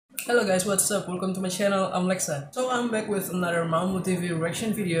Hello guys, what's up? Welcome to my channel. I'm Lexa. So I'm back with another Mamamoo TV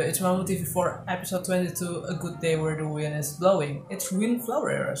reaction video. It's Mamamoo TV4 episode 22, a good day where the wind is blowing. It's wind flower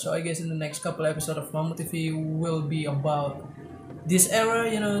era, so I guess in the next couple episodes of Mamamoo TV will be about this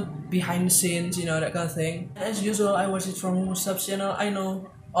era, you know, behind the scenes, you know, that kind of thing. As usual, I watch it from Musab's channel. I know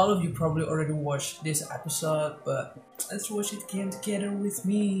all of you probably already watched this episode, but let's watch it again together with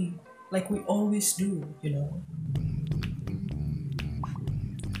me, like we always do, you know.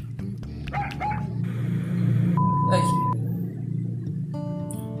 Okay.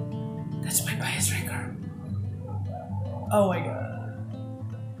 That's my bias record. Oh my god.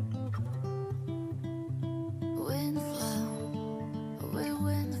 Wind flow.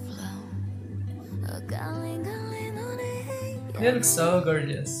 They look so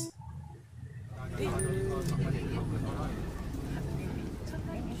gorgeous.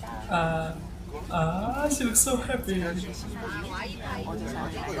 She looks so happy.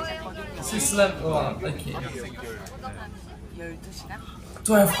 She slept a lot, okay.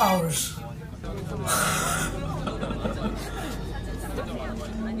 12 hours.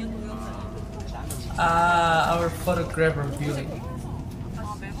 Our photographer beauty.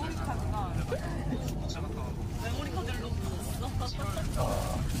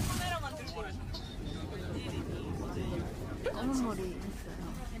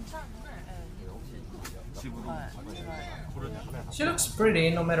 She looks pretty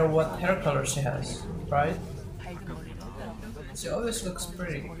no matter what hair color she has, right? She always looks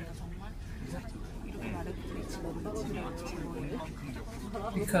pretty.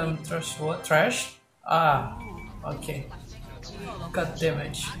 Become trash what? Trash? Ah, okay. Cut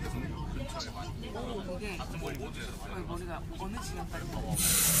damage.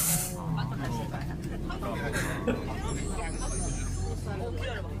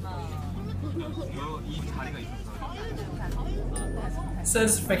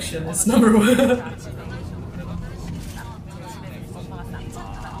 Satisfaction is number one.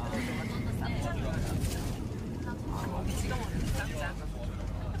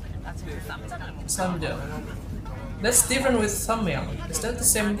 Samjang. That's different with samyang. Is that the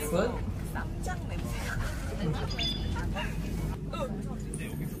same food?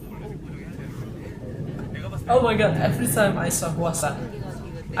 Oh my god, every time I saw Hwasan,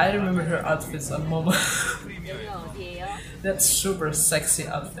 I remember her outfits on Momo. That super sexy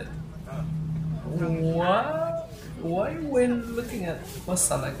outfit. What? Why when looking at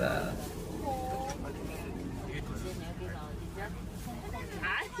Hwasan like that?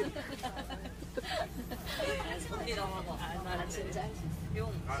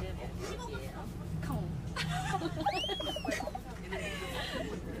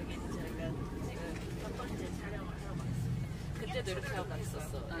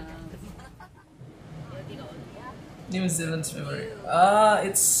 New Zealand's memory.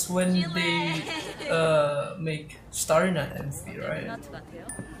 It's when they make Starry Night MV, right?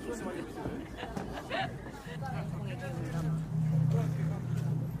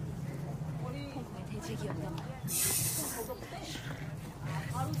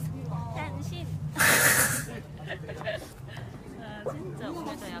 진짜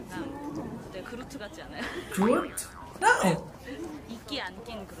오늘도 약간 네, 그루트 같지 않아요? Groot? No! 이끼 안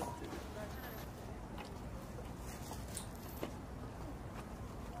낀 그루트.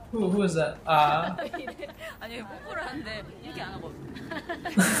 Who is that? 아니 뽀뽀를 하는데 이렇게 안 하고.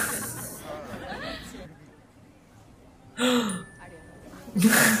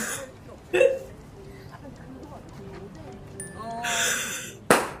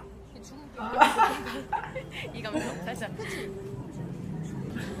 이 감성 살짝.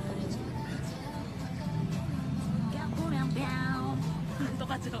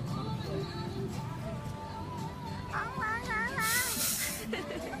 똑같죠?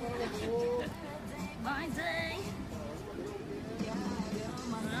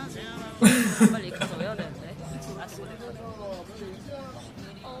 빨리 가서 외워야 되는데. 아시고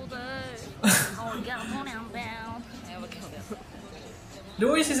The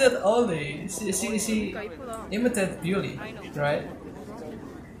way she said all day, she imitated Beauty, right?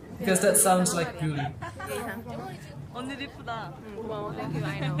 Because that sounds like Beauty. 언니도 이쁘다. Well, thank you.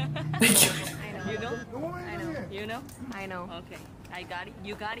 I know. Thank you. You know? I know. You know? I know. Okay. I got it.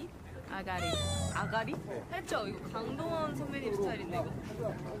 You got it? I got it. 아가리? 했죠? 이거 강동원 선배님 스타일인데 이거.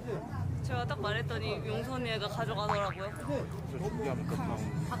 제가 딱 말했더니 용선이가 가져가더라고요.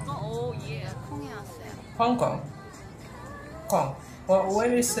 아까 예. 콩이 왔어요. Hong Kong. Kong. Well,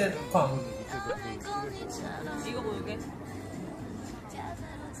 when you said Kong? 이거 보게.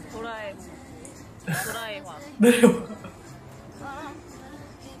 도라의 화. 네.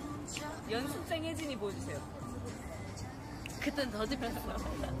 연습생 혜진이 보여주세요. 그땐 더 짚혔어.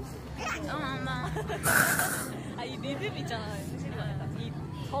 엄마. 아, 이 리듬 있잖아요. 이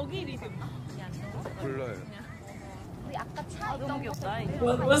덕이 리듬. 몰라요. 우리 아까 차 너무 있던 귀엽다.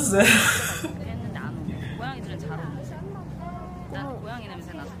 What was that? 했는데 안 오고. 고양이들은 잘 오는데. 난 고양이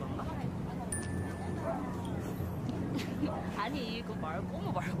냄새 나서 그런가? 아니 그거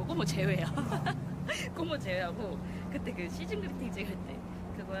말고 꼬모 제외야. 꼬모 제외하고 그때 그 시즌 그리팅 찍을 때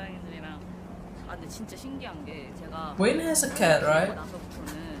그 고양이들이랑 아 근데 진짜 신기한 게 제가 Wayne has a cat, right?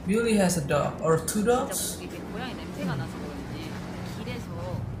 나서부터는 Billy has a dog or two 진짜 dogs. 이게 고양이 냄새가 나서 그런지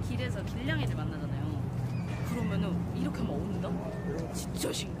길에서 길냥이들 만나잖아요. 그러면은 이렇게 하면 온다?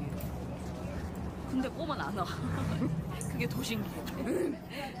 진짜 신기해. 근데 꼬만 안 와. 그게 더 신기해.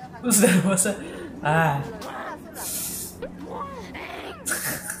 What's that? What's that? Ah.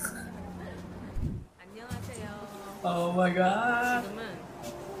 안녕하세요. Oh my god. 지금은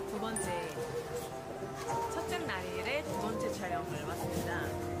두 번째 첫째 날일의 두 번째 촬영을 왔습니다.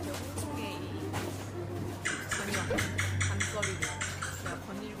 홍콩의 이 전이와 밤거리를 제가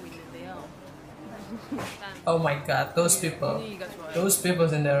거닐고 있는데요. 일단 Oh my god, those people. 분위기가 좋아요. Those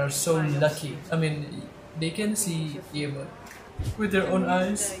people in there are so lucky. I mean, they can see evil with their own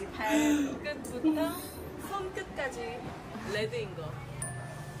eyes. 이 발끝부터 손끝까지 레드인 거.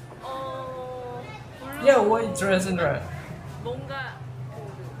 물론 Yeah, white dress and red. 뭔가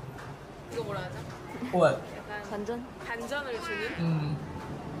이거 뭐라 하죠? What? 약간 반전을 주는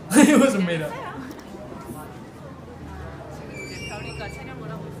It wasn't made up. 지금 이제 별이가 촬영을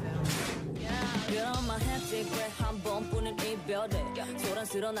하고 있어요.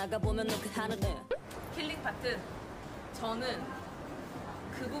 킬링 파트 저는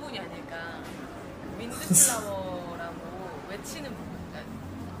그 부분이 아닐까. 윈드플라워라고 외치는 부분, 그러니까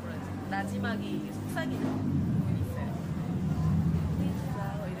뭐라 하지? 나지막이 속삭이는 부분이 있어요.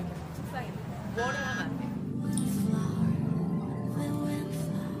 윈드플라워 이렇게 속삭이는. 뭐를 하면 안 돼.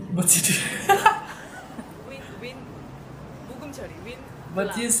 But you did. 윈 묵음 처리 윈. But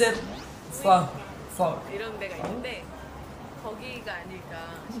you said flower. Flower. 이런 데가 있는데 거기가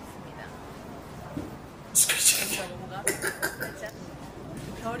아닐까 싶습니다. 그러니까 뭔가 살짝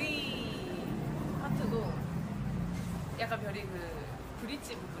별이 파트도 약간 별이 그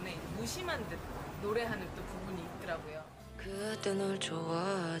브릿지 부분에 무심한 듯 노래하는 또 부분이 있더라고요. 그때 널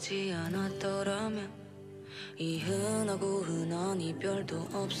좋아하지 않았더라면 이 흔하고 흔한 이별도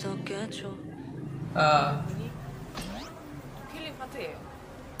없었겠죠. 부분이 킬링 파트예요.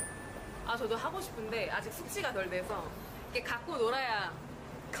 아 저도 하고 싶은데 아직 숙지가 덜 돼서 이게 갖고 놀아야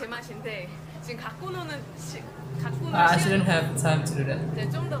제맛인데 지금 갖고 노는 I shouldn't have time to do that. 이제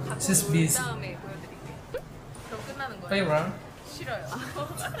좀 더 갖고 Just 놀 busy. 다음에 보여드릴게요. 그럼 끝나는 거예요. Play around. 싫어요.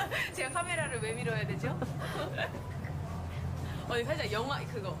 제가 카메라를 왜 밀어야 되죠? 어디 살짝 영화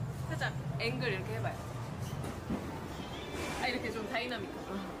그거 살짝 앵글 이렇게 해봐요. 아 이렇게 좀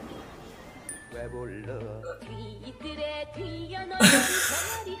다이나믹하고. 왜 몰라? 이들의 뛰어넘는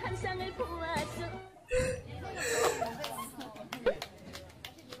병아리 한 쌍을 보았어.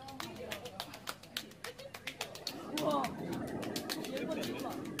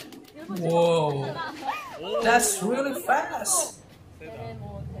 Whoa. That's really fast.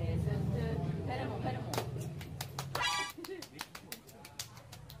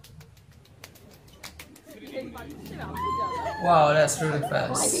 Wow, that's really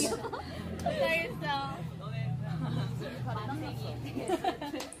fast.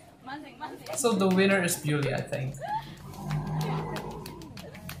 So the winner is Beauty, I think.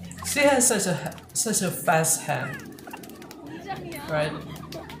 She has such a fast hand, right?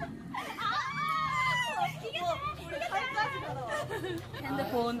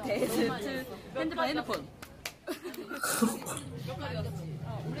 핸드폰 테스트. 핸드폰.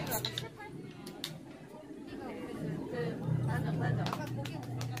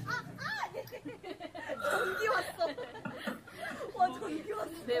 전기 왔어. 와 전기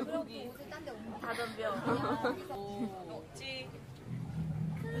왔어. 내 무기 다 덤벼. 오, 찌.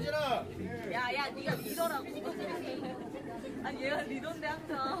 야야 네가 리더라고. 아니 얘가 리더인데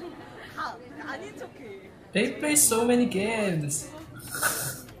항상 다 아닌 척해. They play so many games.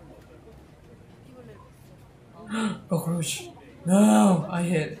 Cockroach. No, I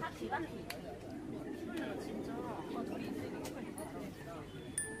hit.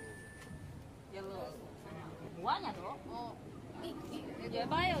 뭐하냐 너? 얘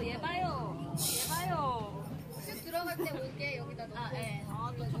봐요. 쭉 들어갈 때 올게 여기다 놓고. 예.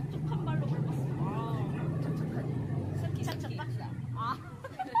 아또 촉촉한 발로 밟았어. 아 촉촉하지. 스키. 아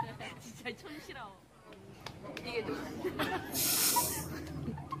진짜 촌스러워. 이게 좀.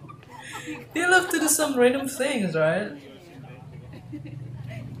 They love to do some random things, right?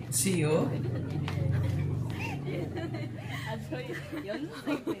 See you. 저희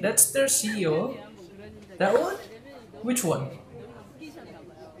연습생 때 That's their CEO. That one? Which one?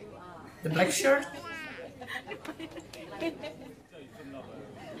 The black shirt?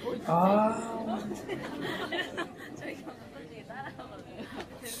 Ah. 저희 감독님이 따라하거든요.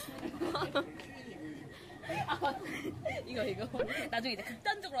 이거 나중에 이제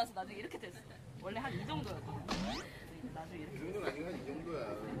극단적으로 와서 나중에 이렇게 됐어. 원래 한 이 정도였거든. 나중에 이렇게. 이 정도는 아니고 한이 정도야.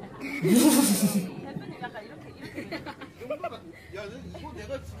 대표님 약간 이렇게 이 정도가 야, 이거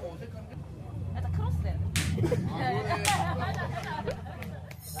내가 지금 어색한데? 약간 크로스 돼. 아, 그러네.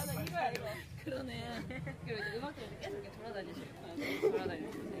 나는 이거야 이거. 그러네. 그리고 이제 음악 들을 때 계속 이렇게 돌아다니시고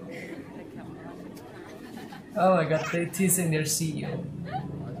이렇게 한번 하시고. Oh my god, they're teasing their CEO.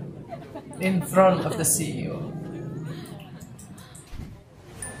 In front of the CEO.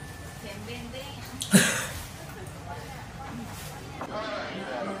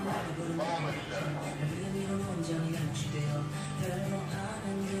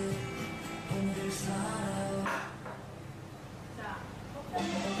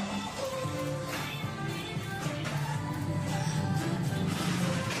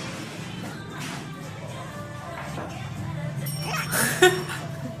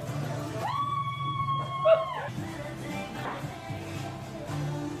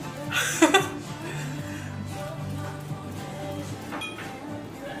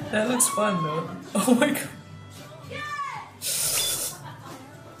 That looks fun though. Oh my god.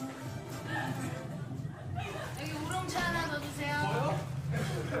 여기 우롱차 하나 더 주세요.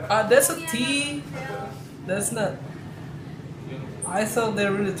 That's a tea. That's not. I thought they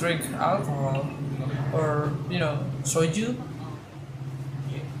really drink alcohol. Or, you know, soju.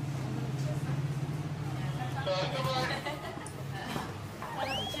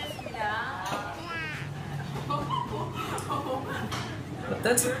 But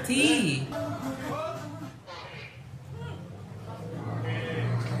that's a tea.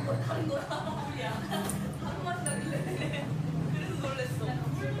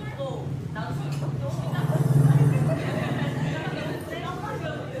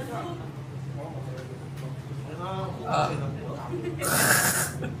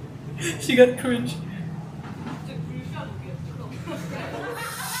 She got cringe.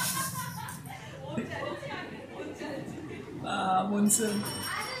 Ah, Munson.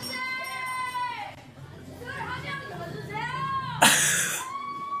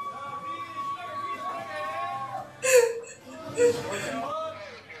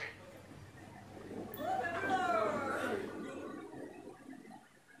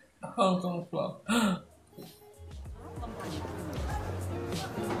 Hong Kong vlog.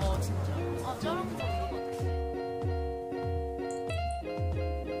 진짜. 저런 거 있는 것 같아.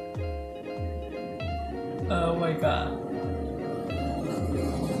 Oh my god.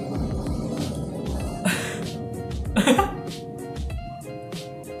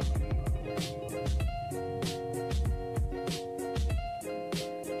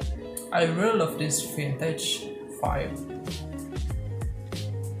 I really love this vintage vibe.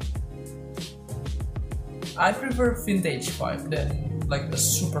 I prefer vintage vibe than like a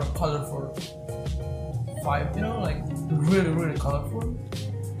super colorful vibe, you know, like really colorful.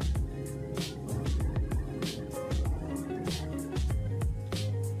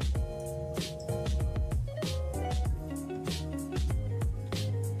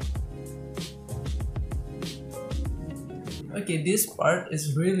 Okay, this part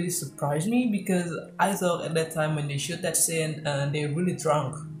is really surprised me because I thought at that time when they shoot that scene they're really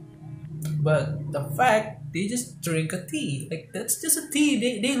drunk. But the fact they just drink a tea, like that's just a tea.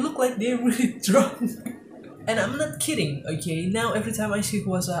 They look like they're really drunk. And I'm not kidding, okay? Now every time I see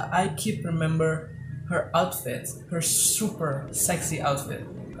Hwasa, I keep remember her outfit, her super sexy outfit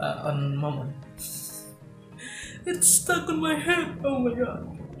on Mamamoo. It's stuck on my head, oh my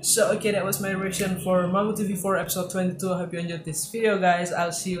god. So okay, that was my reaction for MMMTV4 episode 22. I hope you enjoyed this video, guys.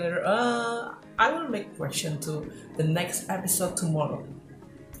 I'll see you later. I will make reaction to the next episode tomorrow,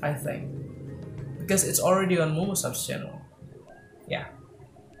 I think, because it's already on Momosub's channel. Yeah.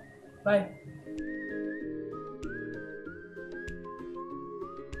 Bye.